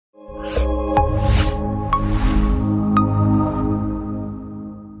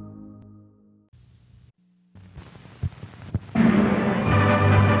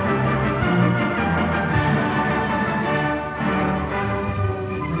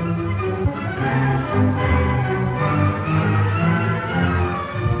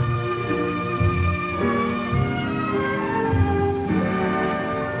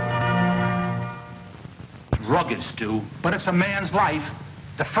Rugged, Stu, but it's a man's life.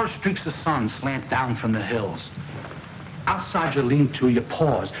 The first streaks of sun slant down from the hills. Outside your lean-to, you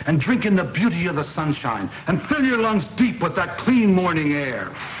pause and drink in the beauty of the sunshine and fill your lungs deep with that clean morning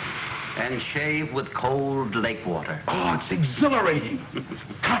air. And shave with cold lake water. Oh, it's exhilarating.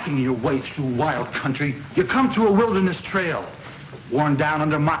 Cutting your way through wild country, you come to a wilderness trail, worn down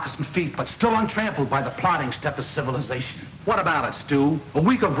under moccasined feet, but still untrampled by the plodding step of civilization. What about it, Stu? A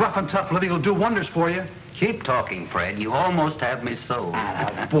week of rough and tough living will do wonders for you. Keep talking, Fred. You almost have me sold.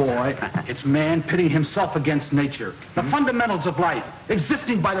 Oh, boy. It's man pitting himself against nature. The fundamentals of life,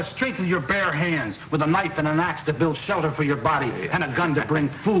 existing by the strength of your bare hands, with a knife and an axe to build shelter for your body, and a gun to bring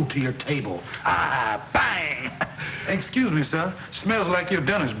food to your table. Ah, bang! Excuse me, sir. Smells like your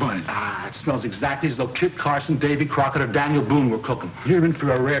dinner's burning. Ah, it smells exactly as though Kit Carson, Davy Crockett, or Daniel Boone were cooking. You're in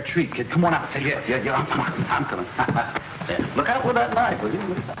for a rare treat, kid. Come on out. Take it. Yeah, I'm coming. Look out with that knife, will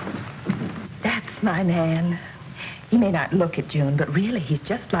you? That's my man. He may not look it, June, but really he's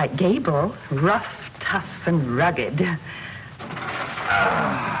just like Gable. Rough, tough, and rugged.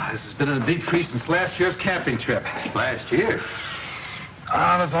 Ah, this has been a deep freeze since last year's camping trip. Last year?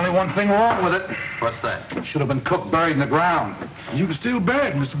 Ah, there's only one thing wrong with it. What's that? It should have been cooked, buried in the ground. You can still bear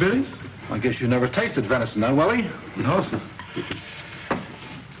it, Mr. Billy. I guess you never tasted venison, huh, Willie? No, sir.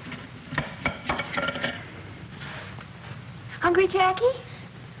 Hungry, Jackie?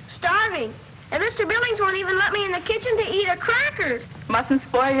 Starving. And Mr. Billings won't even let me in the kitchen to eat a cracker. Mustn't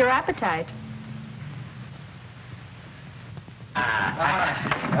spoil your appetite.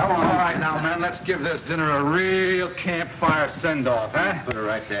 Come on, all right now, man. Let's give this dinner a real campfire send-off, huh? Put it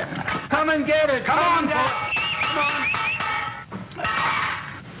right there. Come and get it. Come on, Dad. Come on.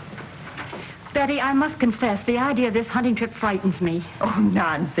 Betty, I must confess, the idea of this hunting trip frightens me. Oh,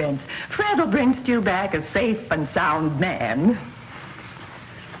 nonsense. Fred will bring Stu back a safe and sound man.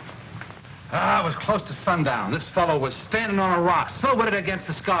 Ah, it was close to sundown. This fellow was standing on a rock, silhouetted against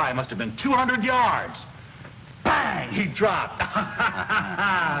the sky. Must have been 200 yards. Bang! He dropped.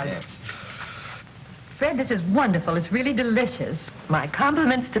 Yes. Fred, this is wonderful. It's really delicious. My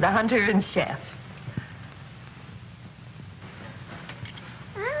compliments to the hunter and chef.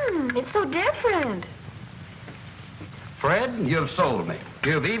 It's so different. Fred, you've sold me.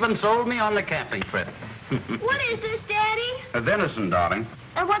 You've even sold me on the camping trip. What is this, Daddy? A venison, darling.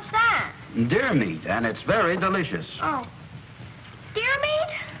 And what's that? Deer meat, and it's very delicious. Oh. Deer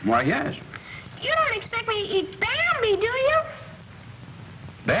meat? Why, yes. You don't expect me to eat Bambi, do you?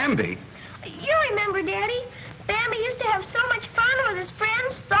 Bambi? You remember, Daddy? Bambi used to have so much fun with his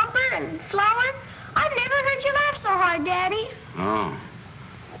friends, Thumper and Flower. I've never heard you laugh so hard, Daddy. Oh.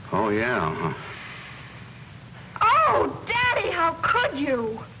 Oh, yeah. Oh, Daddy, how could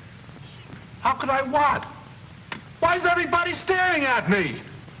you? How could I what? Why is everybody staring at me?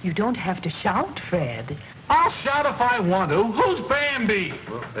 You don't have to shout, Fred. I'll shout if I want to. Who's Bambi?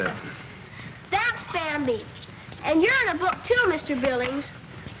 Well, That's Bambi. And you're in a book, too, Mr. Billings.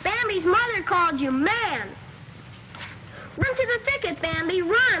 Bambi's mother called you Man. Run to the thicket, Bambi.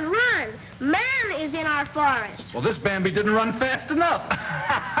 Run, run. Man is in our forest. Well, this Bambi didn't run fast enough.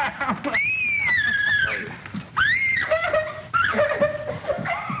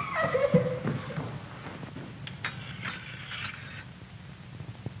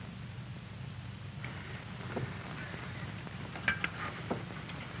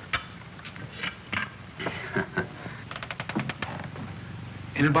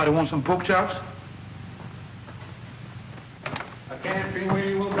 Anybody want some pork chops? A camping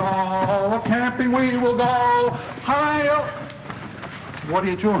we will go, a camping we will go, hi-yo. What are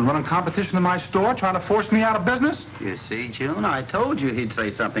you doing, running competition in my store, trying to force me out of business? you see, June, I told you he'd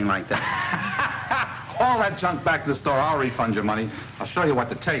say something like that. Haul that junk back to the store, I'll refund your money. I'll show you what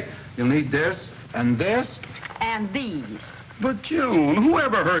to take. You'll need this, and this. And these. But, June, who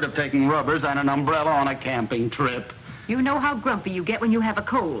ever heard of taking rubbers and an umbrella on a camping trip? You know how grumpy you get when you have a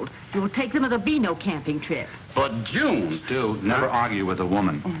cold. You'll take them to the Beano camping trip. But, June... Dude, never argue with a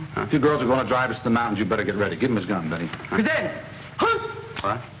woman. If you girls are going to drive us to the mountains, you better get ready. Give him his gun, Betty. Present!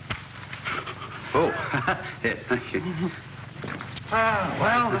 What? Oh, yes, thank you. Ah,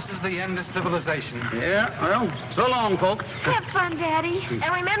 well, this is the end of civilization. Yeah, well, so long, folks. Have fun, Daddy.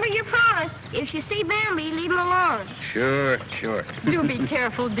 And remember your promise. If you see Bambi, leave him alone. Sure. Do be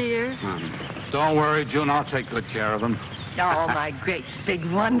careful, dear. Don't worry, June, I'll take good care of him. Oh, my great, big,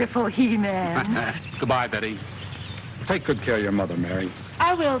 wonderful He-Man. Goodbye, Betty. Take good care of your mother, Mary.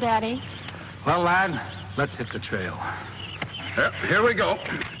 I will, Daddy. Well, lad, let's hit the trail. Yep, here we go.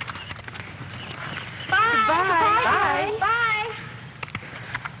 Bye. Bye. Bye.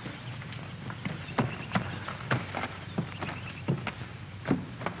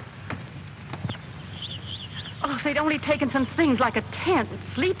 Oh, if they'd only taken some things like a tent,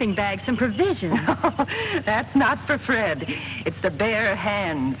 sleeping bags, some provisions. That's not for Fred. It's the bare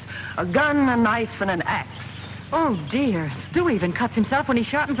hands. A gun, a knife, and an axe. Oh, dear. Stu even cuts himself when he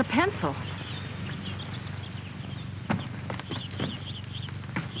sharpens a pencil.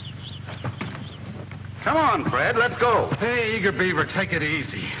 Come on, Fred, let's go. Hey, Eager Beaver, take it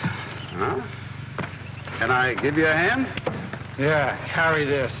easy. Huh? Can I give you a hand? Yeah, carry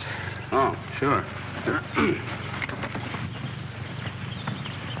this. Oh, sure.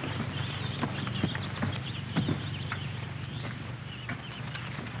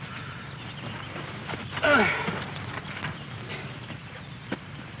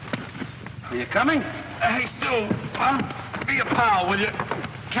 Are you coming? Hey, Stu, be a pal, will you?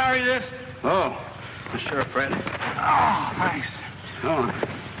 Carry this. Oh, sure, Fred. Oh, thanks. Oh.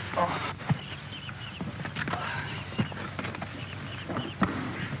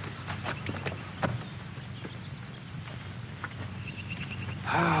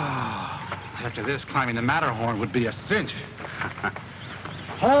 After this, climbing the Matterhorn would be a cinch.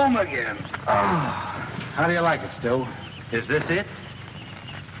 Home again. How do you like it, Stu? Is this it?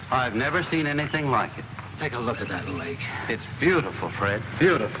 I've never seen anything like it. Take a look at that lake. It's beautiful, Fred.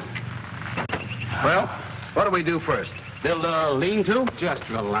 Beautiful. Well, what do we do first? Build a lean-to? Just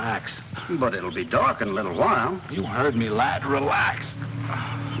relax. But it'll be dark in a little while. You heard me, lad. Relax.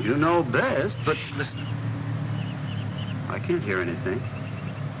 You know best, but Listen. I can't hear anything.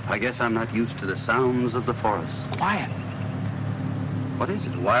 I guess I'm not used to the sounds of the forest. Quiet. What is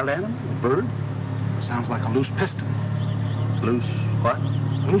it, a wild animal? A bird? Sounds like a loose piston. Loose what?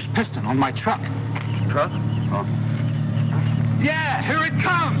 Loose piston on my truck. Truck? Oh. Yeah, here it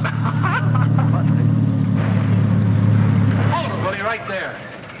comes. Hold it, Willie, right there.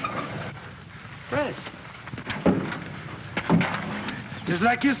 Fred. Just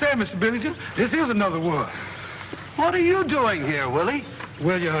like you said, Mr. Billington, this is another world. What are you doing here, Willie?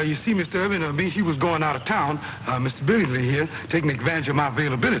 Well, you see, Mr. Erwin, me, she was going out of town. Mr. Billington here, taking advantage of my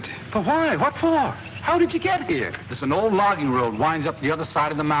availability. But why? What for? How did you get here? There's an old logging road winds up the other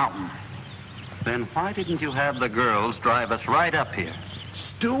side of the mountain. Then why didn't you have the girls drive us right up here?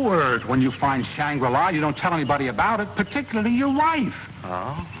 Stuart, when you find Shangri-La, you don't tell anybody about it, particularly your wife.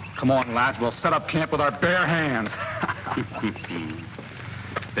 Oh? Come on, lads, we'll set up camp with our bare hands.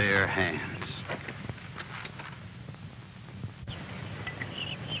 Bare hands.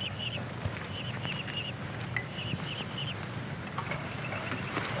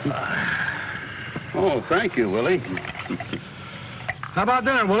 Oh, thank you, Willie. How about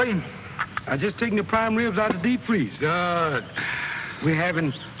dinner, Willie? I just taken the prime ribs out of the deep freeze. Good. We're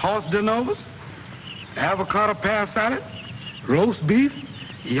having horse dinovers, avocado pear salad, roast beef,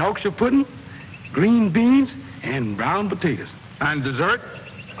 Yorkshire pudding, green beans, and brown potatoes. And dessert?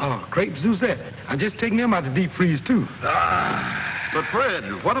 Oh, crepe Suzette. I just taken them out of the deep freeze, too. But,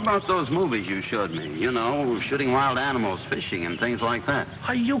 Fred, what about those movies you showed me? You know, shooting wild animals, fishing, and things like that.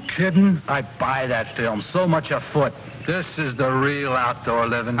 Are you kidding? I buy that film so much a foot. This is the real outdoor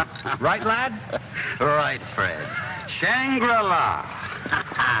living. Right, lad? Right, Fred. Shangri-La.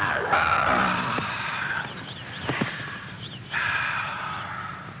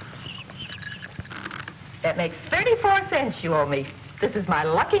 That makes 34 cents you owe me. This is my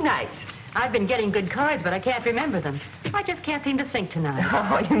lucky night. I've been getting good cards, but I can't remember them. I just can't seem to think tonight.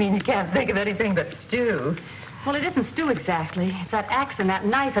 Oh, you mean you can't think of anything but stew? Well, it isn't Stu exactly. It's that axe and that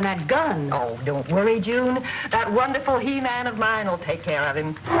knife and that gun. Oh, don't worry, June. That wonderful He-Man of mine will take care of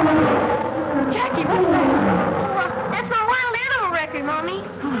him. Jackie, what's that? That's my wild animal record, Mommy.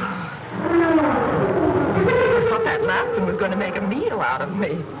 I thought that laughing was going to make a meal out of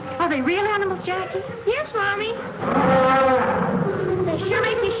me. Are they real animals, Jackie? Yes, Mommy. They sure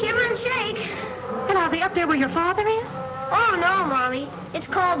make you shiver and shake. And are they up there where your father is? Oh, no, Mommy. It's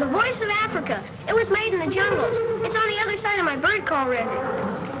called The Voice of Africa. It was made in the jungles. It's on the other side of my bird call record.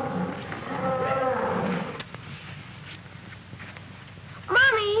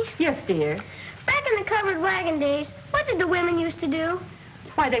 Mommy, Yes, dear. back in the covered wagon days, what did the women used to do?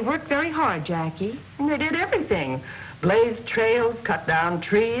 Why, they worked very hard, Jackie. And they did everything. Blazed trails, cut down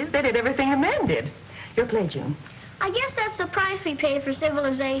trees. They did everything the men did. Your play, June. I guess that's the price we pay for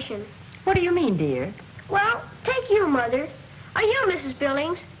civilization. What do you mean, dear? Well, take you, Mother. Or you, Mrs.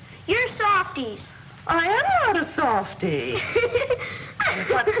 Billings. You're softies. I am not a softy.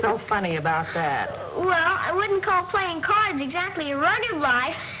 What's so funny about that? Well, I wouldn't call playing cards exactly a rugged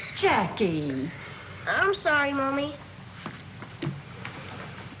life. Jackie. I'm sorry, Mommy.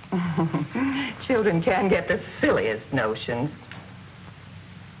 Children can get the silliest notions.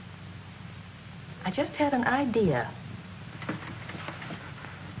 I just had an idea.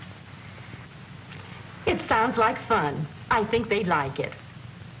 It sounds like fun. I think they'd like it.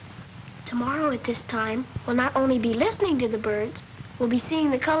 Tomorrow at this time, we'll not only be listening to the birds, we'll be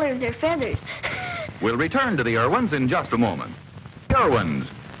seeing the color of their feathers. We'll return to the Erwins in just a moment. The Erwins.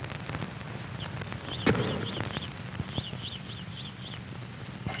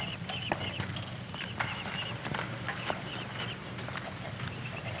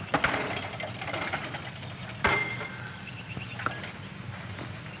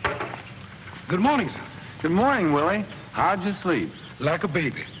 Good morning, sir. Good morning, Willie. How'd you sleep? Like a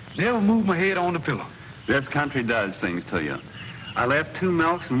baby. Never moved my head on the pillow. This country does things to you. I left 2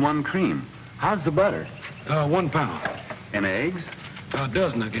 milks and 1 cream. How's the butter? 1 pound. And eggs? A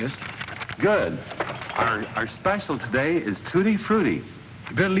dozen, I guess. Good. Our special today is Tutti Frutti.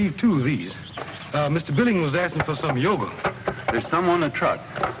 You better leave 2 of these. Mr. Billings was asking for some yogurt. There's some on the truck.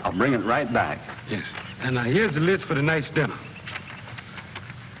 I'll bring it right back. Yes. And here's the list for the night's dinner.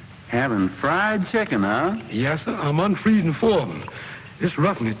 Having fried chicken, huh? Yes, sir. I'm unfreezing 4 of them. This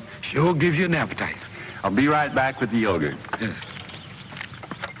roughing it sure gives you an appetite. I'll be right back with the yogurt. Yes.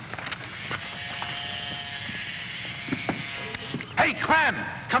 Hey, Clem,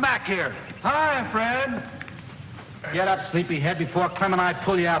 come back here. Hi, Fred. Get up, sleepyhead, before Clem and I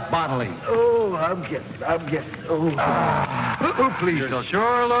pull you out bodily. Oh, I'm getting. Oh, please You don't.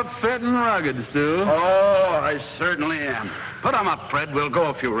 sure look fit and rugged, Stu. Oh, I certainly am. Put 'em up, Fred. We'll go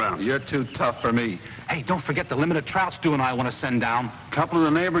a few rounds. You're too tough for me. Hey, don't forget the limited trout Stu and I want to send down. A couple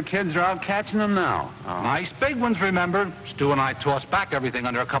of the neighbor kids are out catching them now. Oh. Nice big ones, remember? Stu and I toss back everything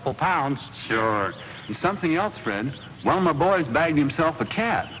under a couple pounds. Sure. And something else, Fred. One of my boys bagged himself a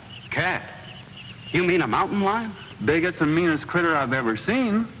cat. Cat? You mean a mountain lion? Biggest and meanest critter I've ever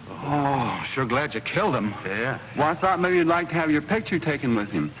seen. Oh, sure glad you killed him. Yeah. Well, I thought maybe you'd like to have your picture taken with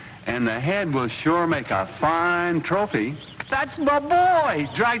him. And the head will sure make a fine trophy. That's my boy.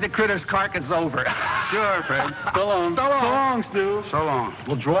 Drag the critter's carcass over. Sure, Fred. So long. So long. So long, Stu. So long.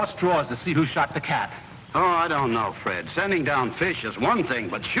 We'll draw straws to see who shot the cat. Oh, I don't know, Fred. Sending down fish is one thing,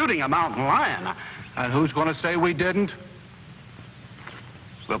 but shooting a mountain lion, And who's going to say we didn't?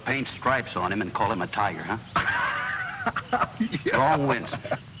 we'll paint stripes on him and call him a tiger, huh? Wrong wins.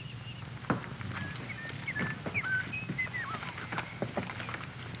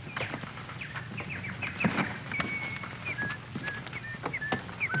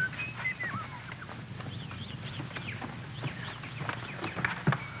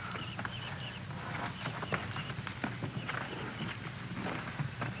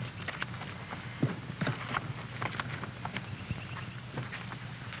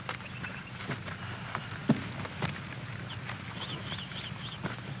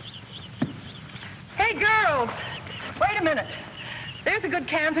 Hey, girls, wait a minute. There's a good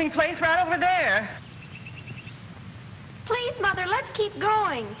camping place right over there. Please, Mother, let's keep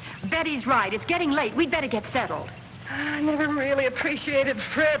going. Betty's right. It's getting late. We'd better get settled. I never really appreciated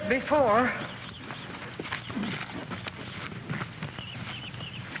Fred before.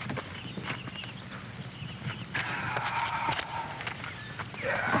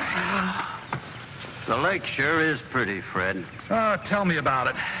 The lake sure is pretty, Fred. Oh, tell me about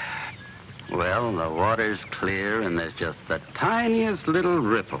it. Well, the water's clear and there's just the tiniest little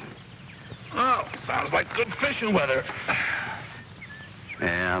ripple. Oh, sounds like good fishing weather.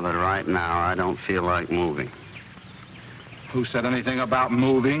 Yeah, but right now I don't feel like moving. Who said anything about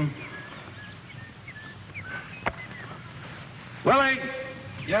moving? Willie!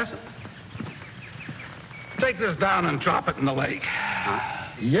 Yes, sir. Take this down and drop it in the lake.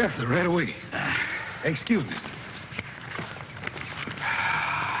 Yes, sir, right away. Excuse me.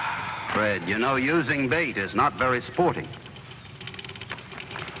 Fred, you know using bait is not very sporting.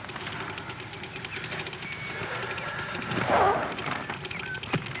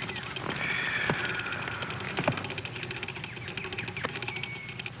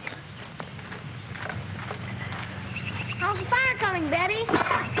 How's the fire coming, Betty?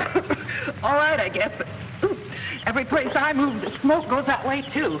 All right, I guess, but every place I move, the smoke goes that way,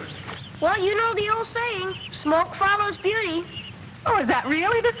 too. Well, you know the old saying, smoke follows beauty. Oh, is that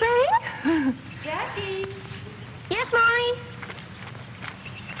really the saying? Jackie? Yes, Mommy?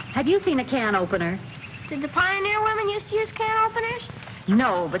 Have you seen a can opener? Did the pioneer women used to use can openers?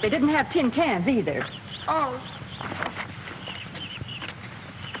 No, but they didn't have tin cans either. Oh,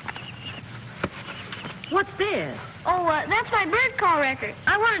 What's this? That's my bird call record.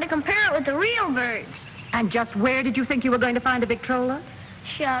 I wanted to compare it with the real birds. And just where did you think you were going to find a Victrola?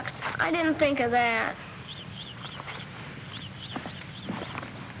 Shucks, I didn't think of that.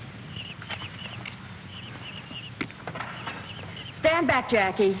 Stand back,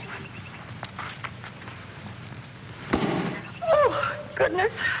 Jackie. Oh,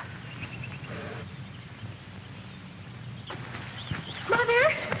 goodness.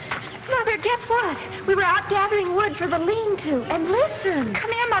 Mother, guess what? We were out gathering wood for the lean-to. And listen.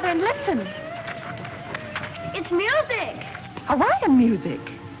 Come here, Mother, and listen. It's music. Hawaiian music.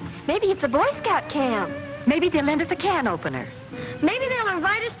 Maybe it's a Boy Scout camp. Maybe they'll lend us a can opener. Maybe they'll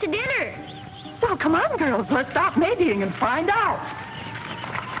invite us to dinner. Well, come on, girls. Let's stop maybeing and find out.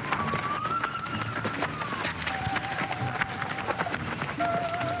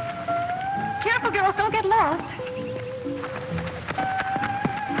 Careful, girls. Don't get lost.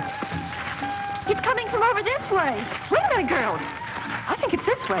 It's coming from over this way. Wait a minute, girls. I think it's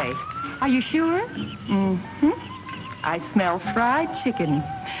this way. Are you sure? Mm-hmm. I smell fried chicken.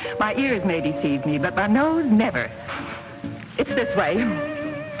 My ears may deceive me, but my nose never. It's this way.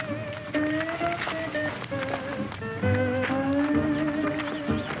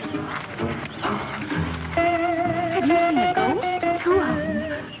 Have you seen a ghost? Two of them.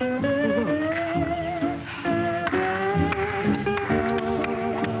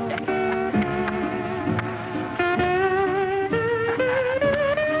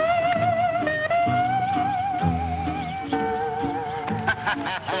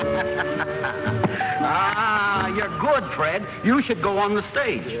 You're good, Fred. You should go on the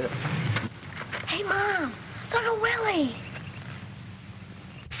stage. Hey, Mom, look at Willie.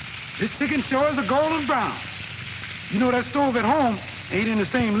 This chicken sure is a golden brown. You know that stove at home ain't in the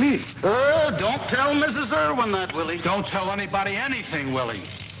same league. Oh, don't tell Mrs. Erwin that, Willie. Don't tell anybody anything, Willie.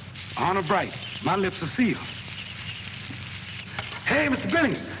 Honor bright. My lips are sealed. Hey, Mr.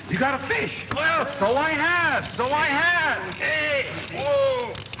 Billings, you got a fish. Well, so I have. Hey,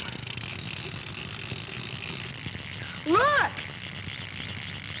 whoa. Look.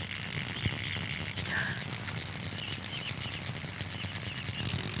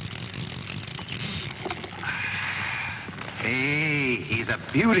 Hey, he's a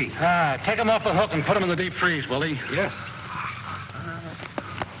beauty. Take him off the hook and put him in the deep freeze, Willie. Yes.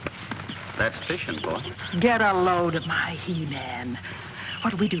 That's fishing, boy. Get a load of my He-Man. What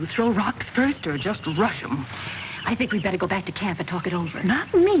do we do, throw rocks first or just rush 'em? I think we'd better go back to camp and talk it over.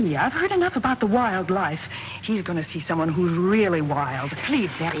 Not me. I've heard enough about the wildlife. She's going to see someone who's really wild.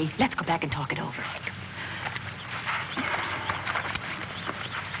 Please, Betty, let's go back and talk it over.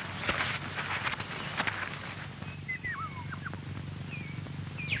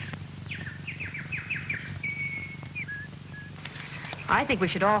 I think we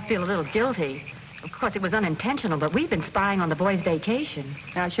should all feel a little guilty. Of course, it was unintentional, but we've been spying on the boys' vacation.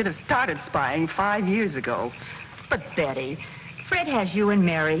 I should have started spying 5 years ago. But, Betty, Fred has you and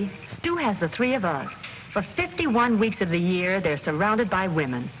Mary. Stu has the three of us. For 51 weeks of the year, they're surrounded by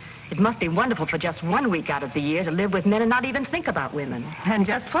women. It must be wonderful for just 1 week out of the year to live with men and not even think about women. And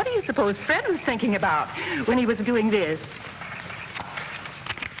just what do you suppose Fred was thinking about when he was doing this?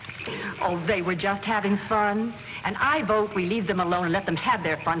 Oh, they were just having fun. And I vote we leave them alone and let them have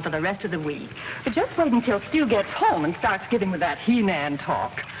their fun for the rest of the week. But just wait until Stu gets home and starts giving with that He-Man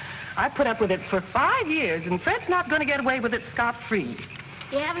talk. I put up with it for 5 years, and Fred's not going to get away with it scot-free.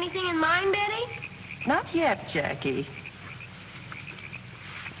 You have anything in mind, Betty? Not yet, Jackie.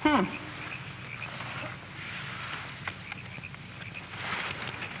 Hmm.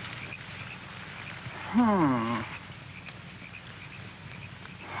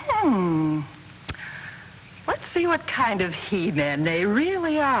 Let's see what kind of He-Men they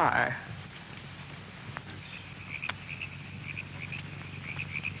really are.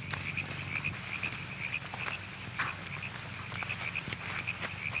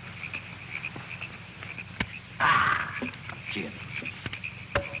 Jim.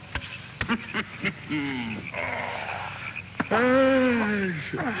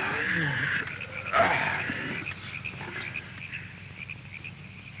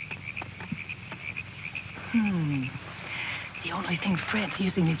 The only thing Fred's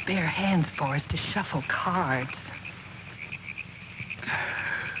using his bare hands for is to shuffle cards.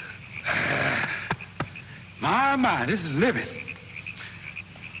 My, this is living.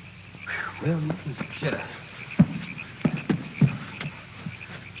 Well, this is jitter.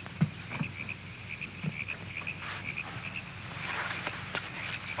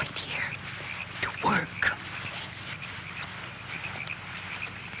 Wait here. To work.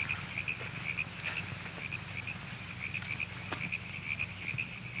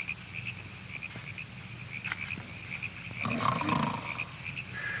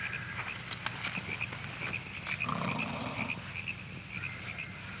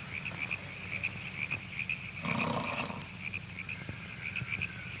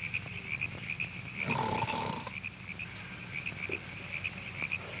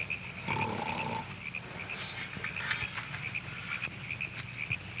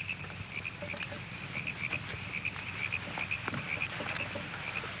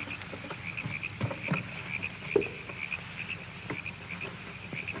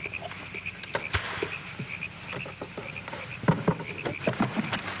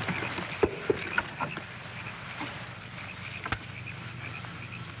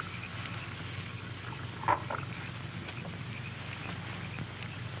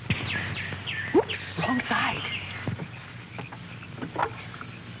 wrong side.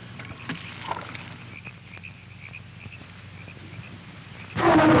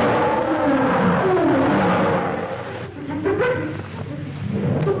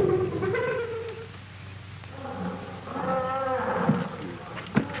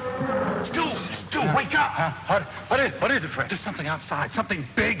 Wake up! Huh? What is it, Fred? There's something outside, something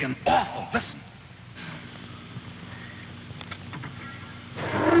big and awful. Listen.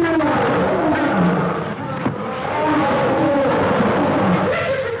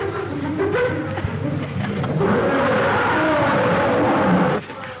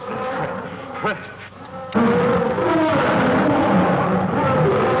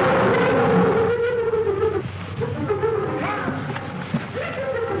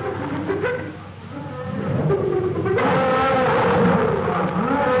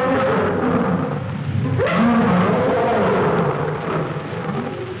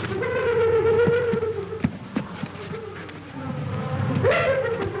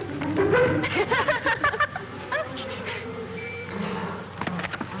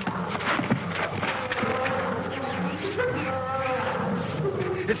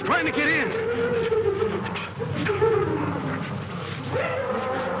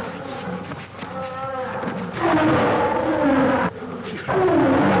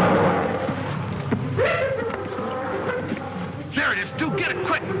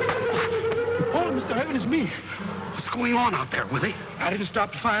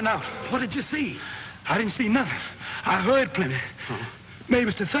 Stop to find out. What did you see? I didn't see nothing. I heard plenty. Maybe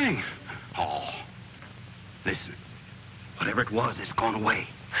it's the thing. Oh, listen. Whatever it was, it's gone away.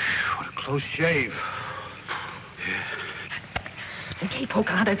 What a close shave. Yeah. Okay,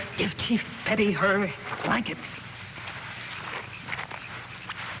 Pocahontas, give Chief Petty her blankets.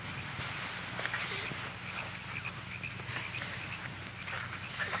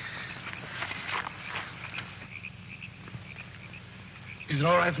 Is it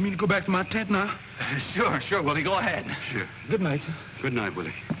all right for me to go back to my tent now? Sure, Willie. Go ahead. Sure. Good night, sir. Good night,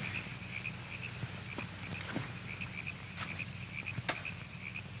 Willie.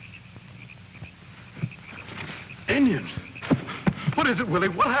 Indians. What is it, Willie?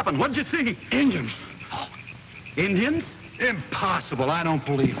 What happened? What did you see? Indians. Oh, Indians? Impossible. I don't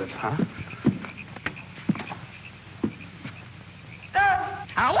believe it, huh?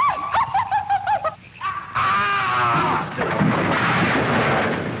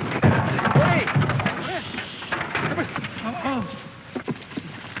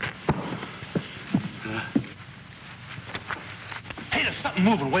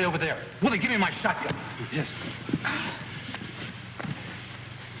 Moving way over there. Willie, give me my shotgun. Yes.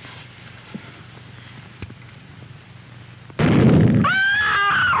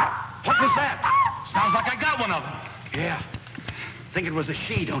 What was that? Sounds like I got one of them. Yeah. Think it was a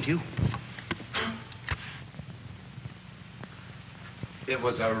she, don't you? It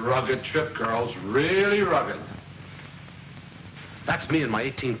was a rugged trip, girls. Really rugged. That's me and my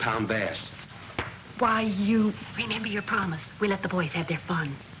 18-pound bass. Why, you remember your promise. We let the boys have their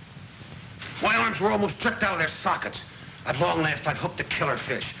fun. My arms were almost jerked out of their sockets. At long last, I'd hooked a killer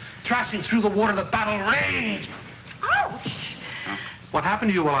fish. Thrashing through the water, the battle raged. Ouch! What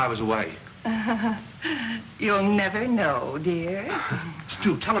happened to you while I was away? You'll never know, dear.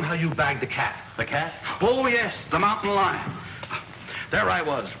 Stu, tell him how you bagged the cat. The cat? Oh, yes, the mountain lion. There I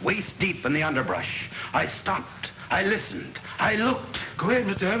was, waist deep in the underbrush. I stopped. I listened. I looked. Go ahead,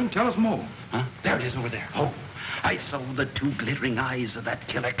 Mr. Erwin. Tell us more. Huh? There it is over there. Oh, I saw the two glittering eyes of that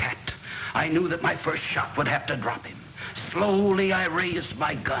killer cat. I knew that my first shot would have to drop him. Slowly, I raised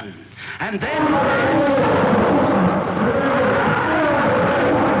my gun. And then...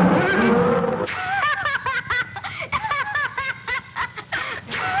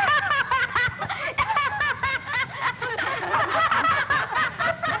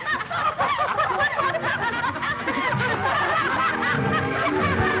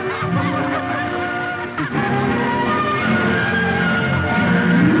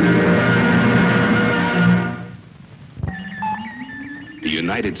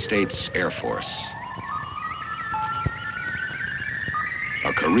 United States Air Force.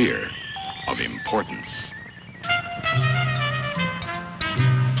 A career of importance.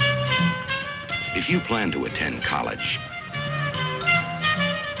 If you plan to attend college,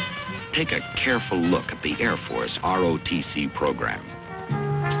 take a careful look at the Air Force ROTC program.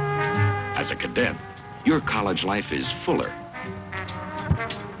 As a cadet, your college life is fuller.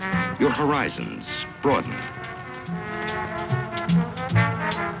 Your horizons broaden.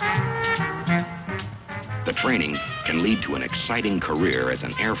 The training can lead to an exciting career as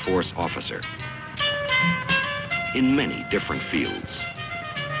an Air Force officer in many different fields.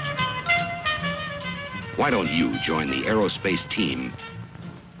 Why don't you join the aerospace team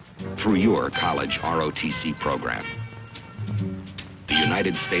through your college ROTC program? The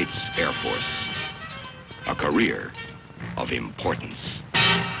United States Air Force, a career of importance.